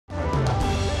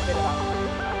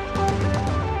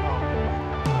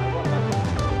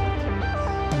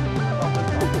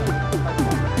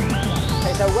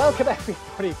Welcome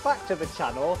everybody back to the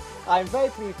channel. I'm very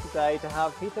pleased today to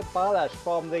have Peter Baláž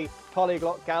from the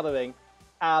Polyglot Gathering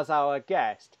as our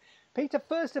guest. Peter,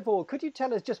 first of all, could you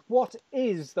tell us just what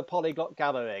is the Polyglot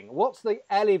Gathering? What's the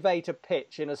elevator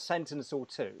pitch in a sentence or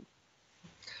two?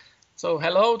 So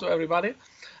hello to everybody.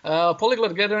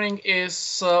 Polyglot Gathering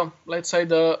is, let's say,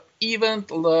 the event,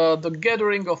 the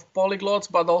gathering of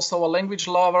polyglots, but also language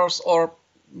lovers or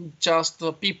just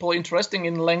people interested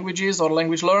in languages or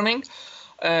language learning.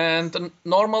 And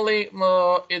normally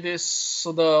it is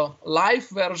the live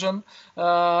version.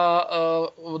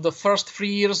 The first 3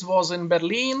 years was in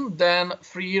Berlin, then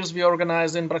 3 years we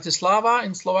organized in Bratislava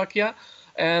in Slovakia,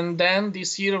 and then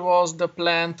this year was the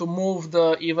plan to move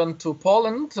the event to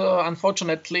Poland.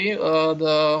 Unfortunately,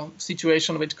 the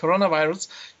situation with coronavirus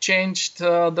changed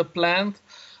the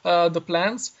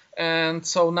plans. And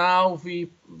so now we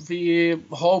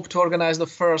hope to organize the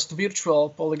first virtual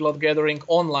Polyglot Gathering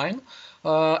online.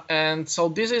 And so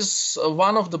this is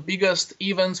one of the biggest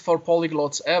events for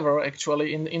polyglots ever,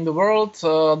 actually, in the world.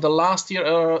 The last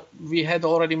year we had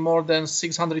already more than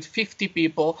 650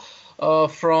 people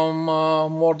from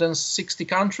more than 60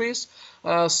 countries.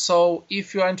 So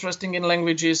if you are interested in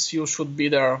languages, you should be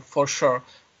there for sure.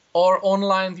 Or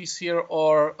online this year,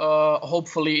 or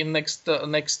hopefully in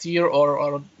next year,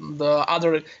 or the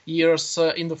other years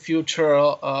in the future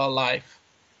live.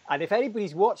 And if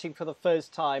anybody's watching for the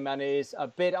first time and is a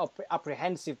bit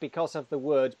apprehensive because of the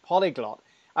word polyglot,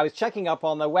 I was checking up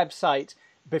on the website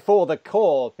before the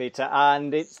call, Peter,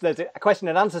 and there's a question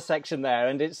and answer section there,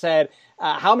 and it said,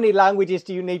 how many languages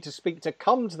do you need to speak to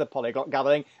come to the Polyglot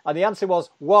Gathering? And the answer was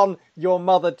 1, your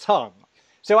mother tongue.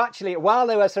 So actually, while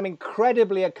there were some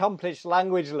incredibly accomplished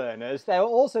language learners, there were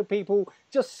also people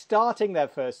just starting their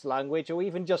first language or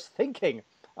even just thinking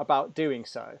about doing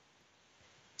so.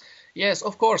 Yes,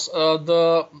 of course.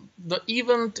 The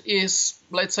event is,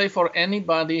 let's say, for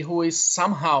anybody who is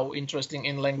somehow interested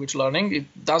in language learning. It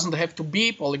doesn't have to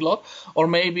be polyglot, or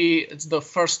maybe it's the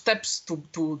first steps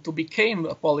to become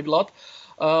a polyglot.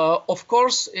 Of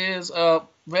course, is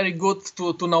very good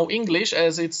to know English,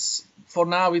 as it's for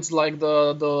now it's like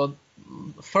the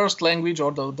first language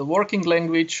or the working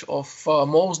language of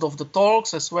most of the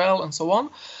talks as well, and so on.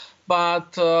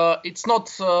 But it's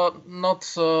not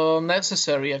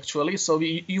necessary, actually. So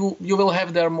you will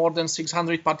have there more than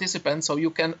 600 participants, so you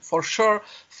can for sure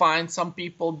find some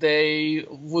people they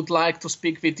would like to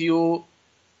speak with you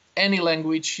any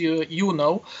language you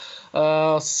know.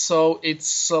 So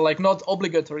it's like not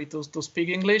obligatory to speak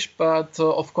English, but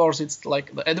of course it's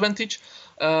like the advantage.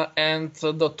 And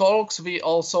the talks we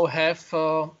also have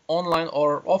online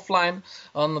or offline.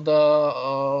 On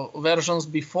the versions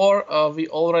before, we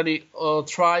already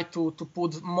try to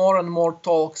put more and more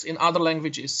talks in other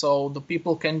languages, so the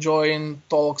people can join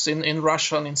talks in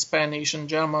Russian, in Spanish, in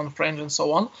German, French, and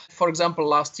so on. For example,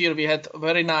 last year we had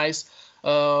very nice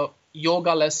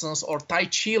yoga lessons or Tai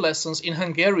Chi lessons in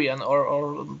Hungarian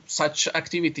or such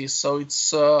activities. So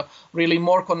it's really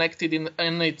more connected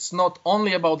and it's not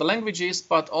only about the languages,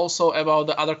 but also about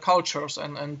the other cultures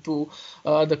and to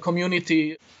the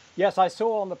community. Yes, I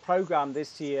saw on the program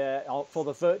this year for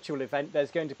the virtual event,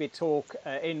 there's going to be a talk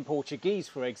in Portuguese,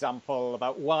 for example,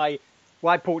 about why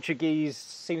Portuguese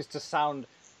seems to sound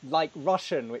like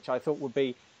Russian, which I thought would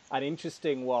be an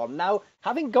interesting one. Now,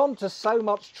 having gone to so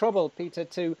much trouble, Peter,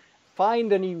 to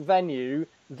find a new venue,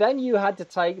 then you had to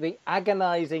take the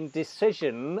agonizing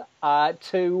decision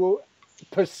to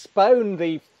postpone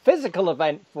the physical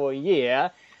event for a year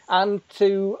and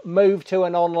to move to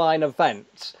an online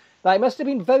event. Now, it must have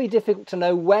been very difficult to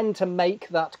know when to make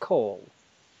that call.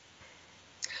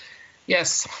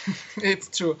 Yes, it's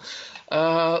true.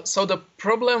 So the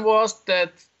problem was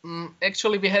that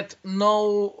actually we had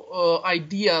no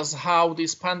ideas how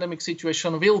this pandemic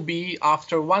situation will be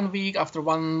after 1 week, after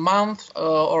 1 month,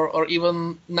 or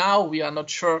even now we are not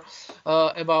sure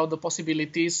about the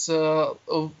possibilities.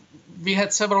 We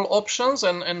had several options,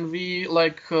 and we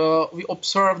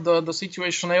observed the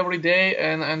situation every day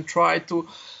and try to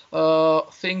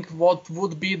think what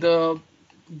would be the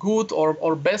good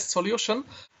or best solution.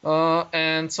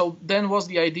 And so then was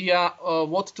the idea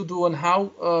what to do and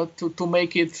how to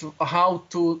make it, how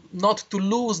to not to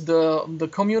lose the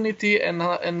community, and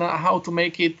how to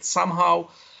make it somehow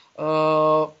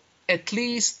at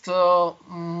least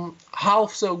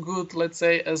half so good, let's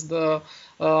say, as the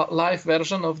live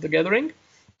version of the gathering.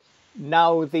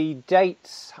 Now the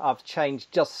dates have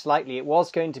changed just slightly. It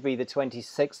was going to be the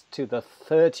 26th to the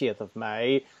 30th of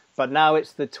May, but now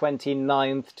it's the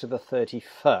 29th to the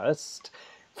 31st.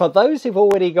 For those who've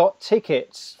already got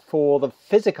tickets for the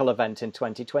physical event in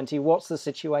 2020, what's the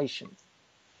situation?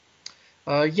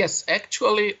 Yes,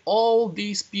 actually, all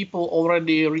these people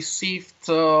already received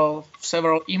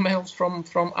several emails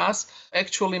from us.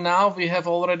 Actually, now we have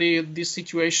already this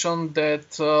situation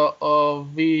that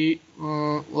we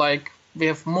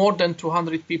have more than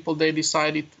 200 people. They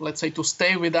decided, let's say, to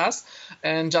stay with us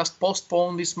and just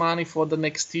postpone this money for the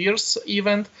next year's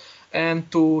event and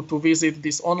to visit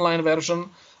this online version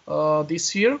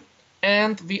this year.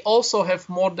 And we also have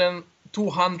more than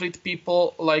 200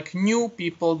 people, like new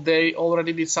people, they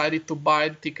already decided to buy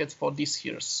tickets for this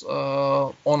year's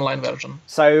online version.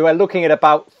 So we're looking at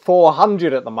about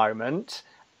 400 at the moment,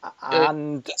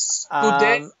 and yes,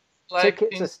 today,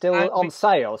 tickets are still on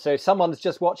sale. So if someone's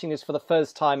just watching this for the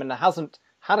first time and hasn't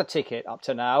had a ticket up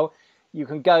to now, you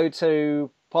can go to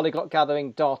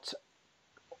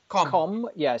polyglotgathering.com,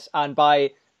 yes, and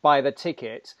buy the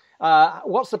ticket.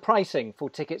 What's the pricing for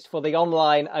tickets for the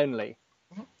online only?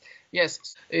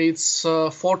 Yes, it's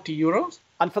 40 euros.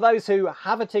 And for those who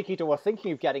have a ticket or are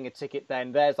thinking of getting a ticket,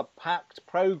 then there's a packed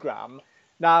program.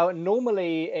 Now,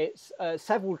 normally it's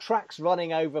several tracks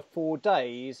running over 4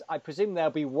 days. I presume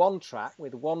there'll be one track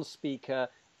with one speaker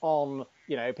on,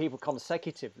 people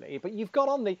consecutively. But you've got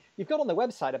on the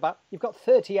website you've got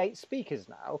 38 speakers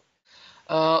now.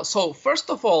 So first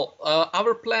of all,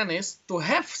 our plan is to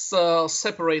have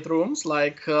separate rooms,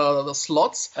 like the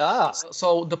slots.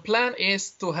 So the plan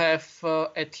is to have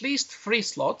at least 3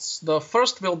 slots. The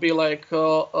first will be like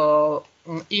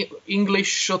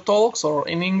English talks or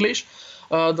in English.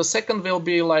 The second will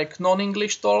be like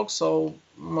non-English talks, so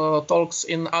talks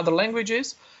in other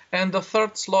languages. And the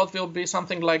third slot will be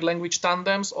something like language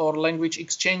tandems or language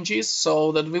exchanges.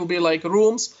 So that will be like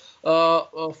rooms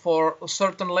for a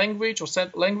certain language or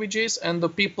set languages, and the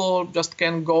people just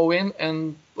can go in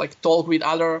and like talk with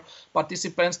other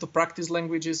participants to practice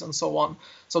languages and so on.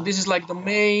 So this is like the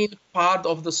main part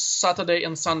of the Saturday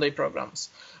and Sunday programs.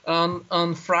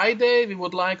 On Friday, we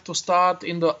would like to start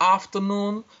in the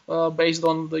afternoon based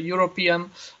on the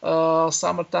European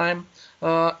summertime.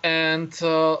 And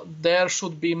there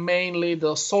should be mainly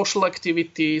the social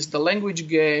activities, the language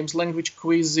games, language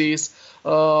quizzes,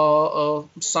 even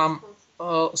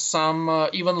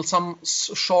some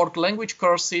short language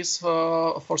courses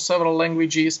for several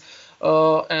languages,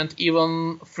 and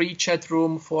even free chat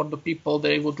room for the people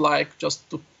they would like just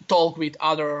to talk with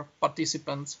other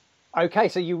participants. Okay,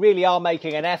 so you really are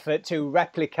making an effort to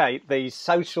replicate the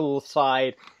social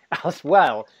side as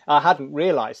well. I hadn't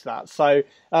realised that. So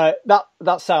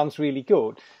that sounds really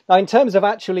good. Now, in terms of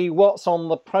actually what's on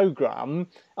the programme,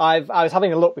 I was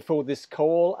having a look before this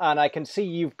call, and I can see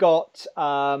you've got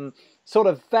sort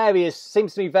of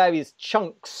various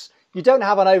chunks. You don't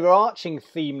have an overarching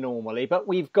theme normally, but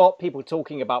we've got people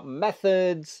talking about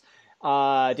methods,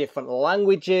 different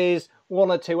languages, 1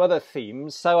 or 2 other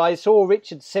themes. So I saw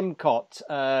Richard Simcott,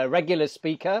 regular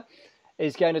speaker,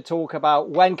 is going to talk about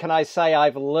when can I say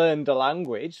I've learned a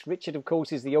language. Richard, of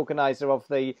course, is the organiser of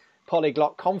the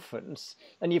Polyglot Conference.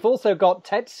 And you've also got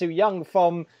Tetsu Young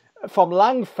from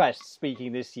Langfest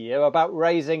speaking this year about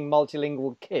raising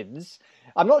multilingual kids.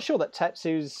 I'm not sure that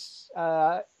Tetsu's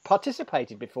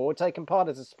participated before, taken part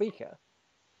as a speaker.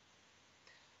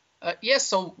 Yes,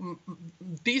 so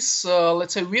this,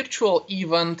 let's say, virtual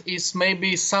event is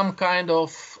maybe some kind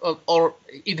of, or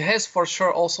it has for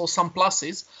sure also some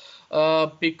pluses,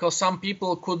 because some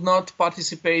people could not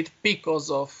participate because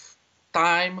of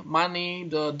time, money,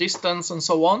 the distance, and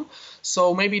so on.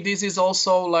 So maybe this is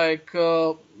also like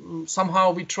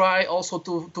somehow we try also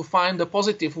to find a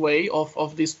positive way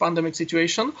of this pandemic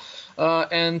situation,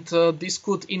 and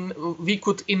we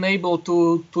could enable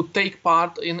to take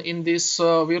part in this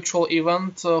virtual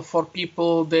event for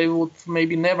people they would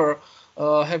maybe never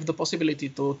have the possibility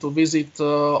to visit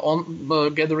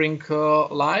on gathering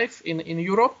live in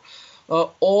Europe.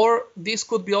 Or this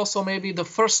could be also maybe the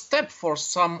first step for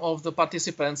some of the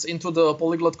participants into the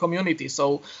polyglot community.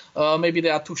 So maybe they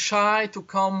are too shy to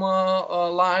come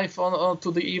live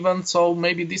to the event. So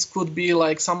maybe this could be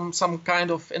like some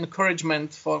kind of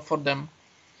encouragement for them.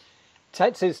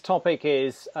 Tetsu's topic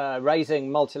is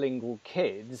raising multilingual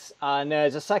kids. And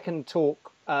there's a second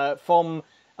talk from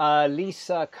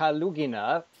Lisa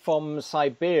Kalugina from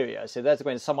Siberia. So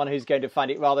there's someone who's going to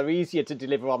find it rather easier to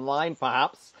deliver online,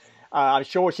 perhaps. I'm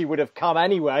sure she would have come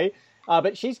anyway,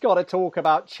 but she's got to talk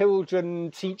about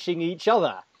children teaching each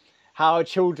other, how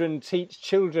children teach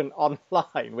children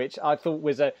online, which I thought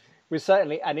was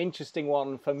certainly an interesting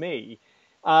one for me.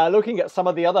 Looking at some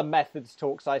of the other methods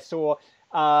talks I saw,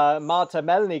 Marta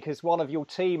Melnik is one of your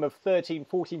team of 13,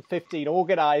 14, 15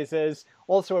 organisers,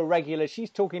 also a regular. She's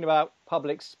talking about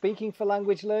public speaking for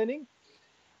language learning,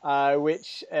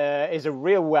 which is a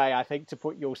real way, I think, to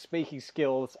put your speaking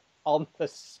skills on the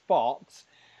spot.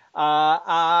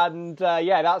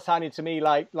 Yeah, that sounded to me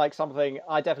like something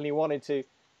I definitely wanted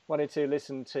to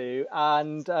listen to.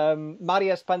 And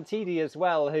Maria Spantidi as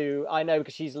well, who I know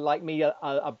because she's like me,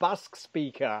 a Basque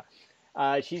speaker.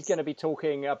 She's going to be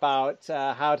talking about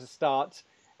how to start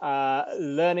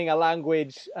learning a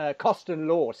language,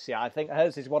 kostenlos. Yeah, I think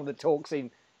hers is one of the talks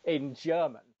in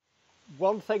German.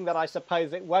 One thing that I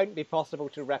suppose it won't be possible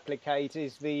to replicate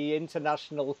is the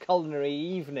International Culinary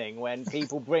Evening, when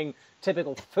people bring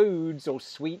typical foods or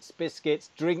sweets, biscuits,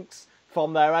 drinks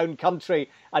from their own country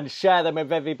and share them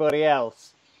with everybody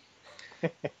else.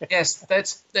 Yes,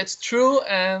 that's true,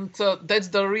 and that's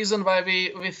the reason why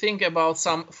we think about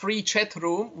some free chat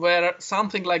room where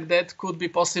something like that could be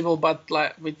possible, but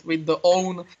like with the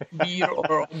own beer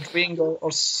or drink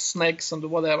or snacks and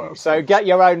whatever. So get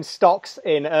your own stocks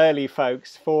in early,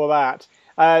 folks, for that.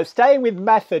 Staying with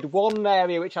method, one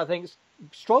area which I think is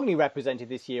strongly represented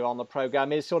this year on the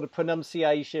programme is sort of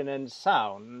pronunciation and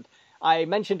sound. I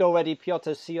mentioned already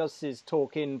Piotr Sios's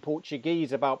talk in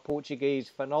Portuguese about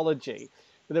Portuguese phonology.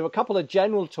 But there were a couple of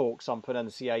general talks on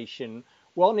pronunciation.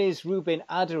 One is Ruben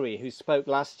Addery, who spoke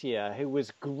last year, who was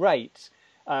great,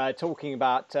 talking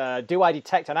about do I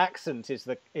detect an accent is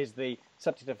the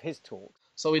subject of his talk.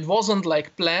 So it wasn't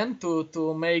like planned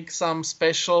to make some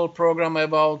special program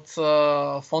about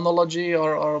phonology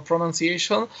or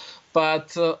pronunciation,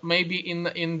 but maybe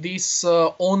in this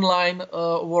online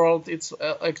world, it's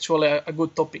actually a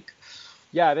good topic.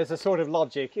 Yeah, there's a sort of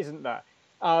logic, isn't there?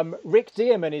 Rick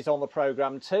Dearman is on the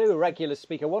programme too, a regular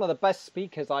speaker. One of the best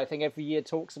speakers, I think, every year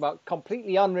talks about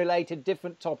completely unrelated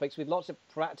different topics with lots of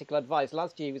practical advice.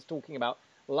 Last year he was talking about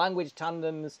language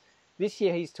tandems. This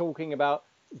year he's talking about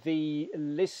the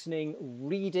listening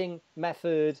reading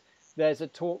method. There's a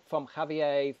talk from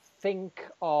Javier Fink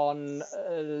on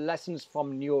lessons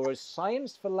from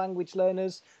neuroscience for language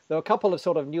learners. There were a couple of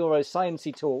sort of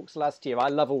neuroscience-y talks last year. I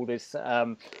love all this,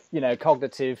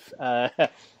 cognitive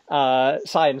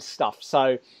science stuff.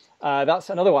 So that's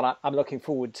another one I'm looking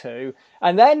forward to.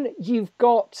 And then you've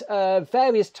got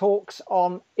various talks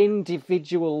on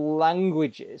individual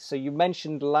languages. So you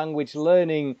mentioned language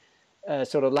learning,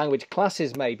 sort of language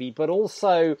classes maybe, but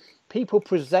also people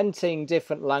presenting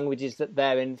different languages that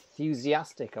they're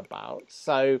enthusiastic about.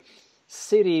 So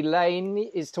Siri Lane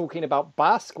is talking about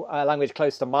Basque, a language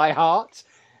close to my heart.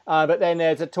 But then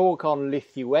there's a talk on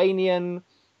Lithuanian.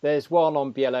 There's one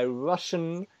on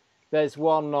Belarusian. There's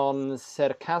one on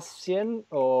Circassian,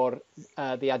 or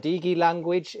the Adigi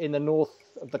language in the north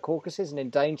of the Caucasus, an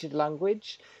endangered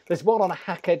language. There's one on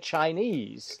Hakka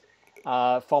Chinese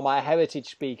from a heritage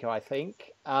speaker, I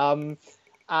think. And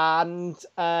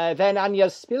then Anya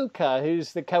Spilka,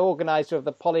 who's the co-organizer of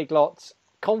the Polyglot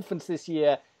Conference this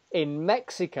year in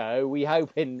Mexico, we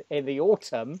hope in the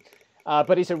autumn,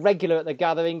 but is a regular at the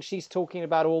gathering. She's talking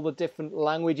about all the different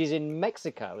languages in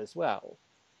Mexico as well.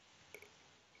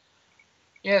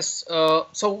 Yes,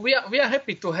 so we are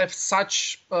happy to have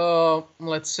such,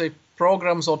 let's say,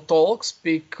 programs or talks,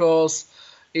 because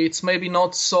it's maybe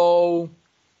not so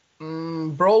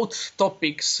broad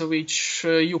topics which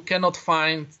you cannot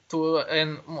find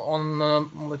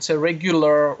on let's say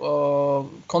regular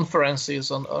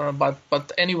conferences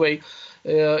but anyway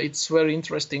it's very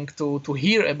interesting to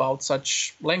hear about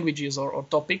such languages or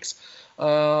topics,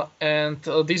 and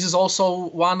this is also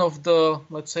one of the,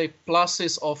 let's say,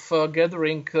 pluses of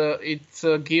gathering.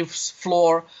 It gives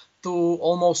floor to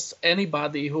almost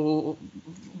anybody who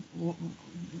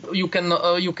you can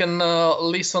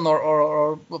listen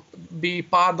or be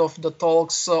part of the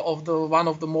talks of one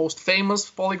of the most famous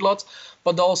polyglots,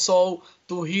 but also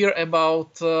to hear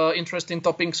about interesting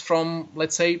topics from,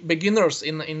 let's say, beginners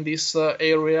in this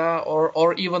area,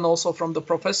 or even also from the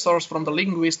professors, from the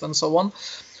linguists, and so on.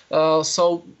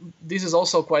 So this is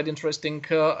also quite interesting,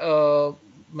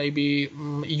 maybe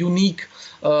unique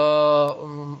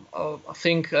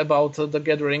thing about the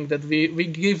gathering, that we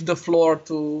give the floor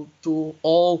to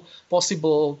all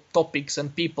possible topics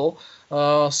and people,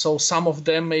 so some of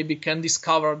them maybe can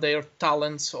discover their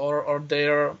talents or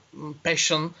their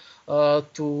passion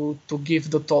to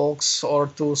give the talks or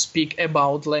to speak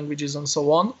about languages and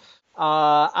so on.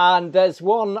 And there's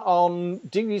one on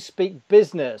do you speak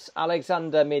business?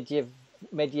 Alexander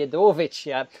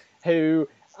Medvedovich, who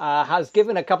has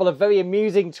given a couple of very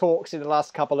amusing talks in the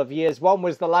last couple of years. One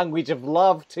was the language of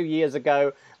love 2 years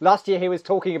ago. Last year he was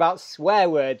talking about swear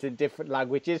words in different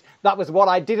languages. That was what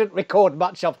I didn't record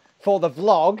much of for the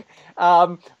vlog.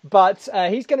 But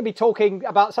he's going to be talking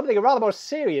about something rather more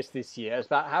serious this year,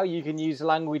 about how you can use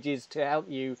languages to help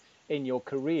you in your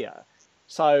career.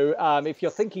 So if you're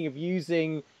thinking of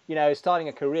using you know, starting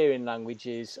a career in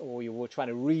languages, or you were trying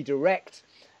to redirect,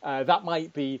 that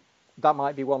might be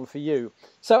one for you.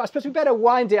 So I suppose we better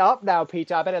wind it up now,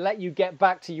 Peter. I better let you get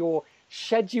back to your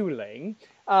scheduling.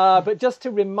 But just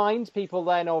to remind people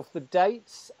then of the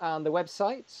dates and the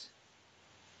websites.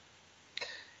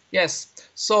 Yes,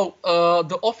 so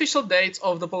the official dates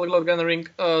of the Polyglot Gathering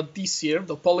this year,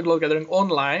 the Polyglot Gathering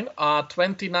online, are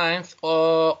 29th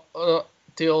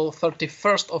till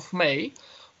 31st of May.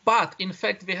 But in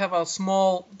fact, we have a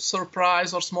small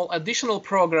surprise or small additional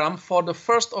program for the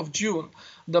 1st of June,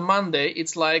 the Monday.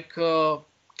 It's like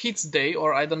Kids Day,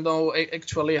 or I don't know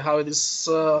actually how it is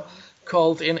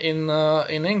called in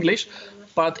English,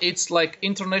 but it's like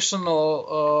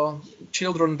International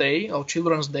Children's Day or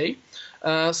Children's Day.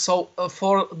 So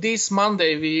for this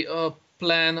Monday, we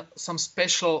plan some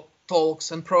special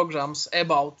talks and programs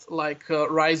about like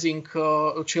raising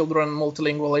children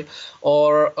multilingually,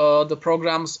 or the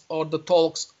programs or the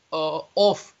talks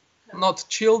of not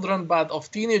children but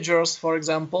of teenagers, for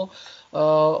example.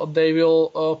 They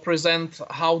will present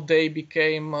how they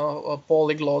became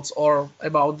polyglots, or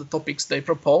about the topics they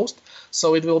proposed.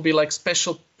 So it will be like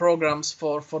special programs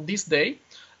for this day.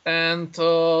 And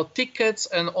tickets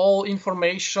and all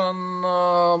information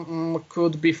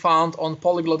could be found on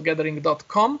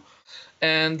polyglotgathering.com.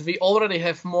 And we already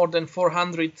have more than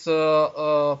 400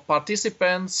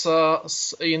 participants.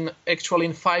 In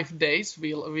 5 days,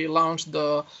 we launched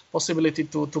the possibility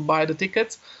to buy the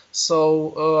tickets.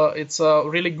 So it's a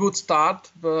really good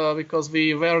start, because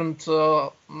we weren't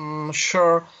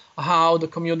sure how the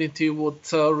community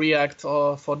would react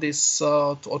for this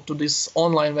to this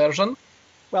online version.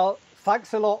 Well,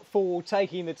 thanks a lot for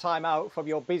taking the time out from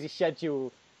your busy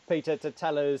schedule, Peter, to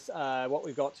tell us what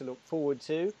we've got to look forward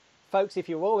to. Folks, if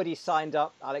you're already signed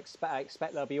up, I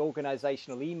expect there'll be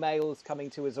organisational emails coming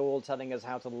to us all telling us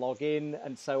how to log in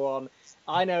and so on.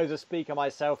 I know as a speaker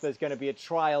myself, there's going to be a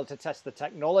trial to test the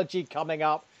technology coming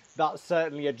up. That's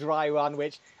certainly a dry run,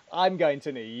 which I'm going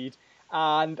to need.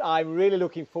 And I'm really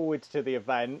looking forward to the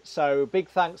event. So big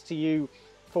thanks to you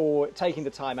for taking the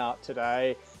time out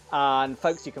today. And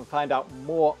folks, you can find out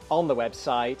more on the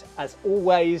website. As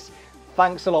always,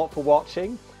 thanks a lot for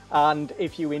watching. And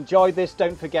if you enjoyed this,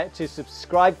 don't forget to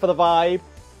subscribe for the vibe,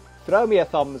 throw me a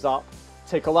thumbs up,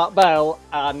 tickle that bell,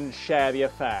 and share the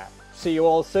affair. See you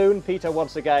all soon. Peter,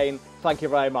 once again, thank you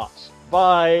very much.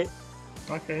 Bye.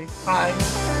 Okay,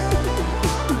 bye.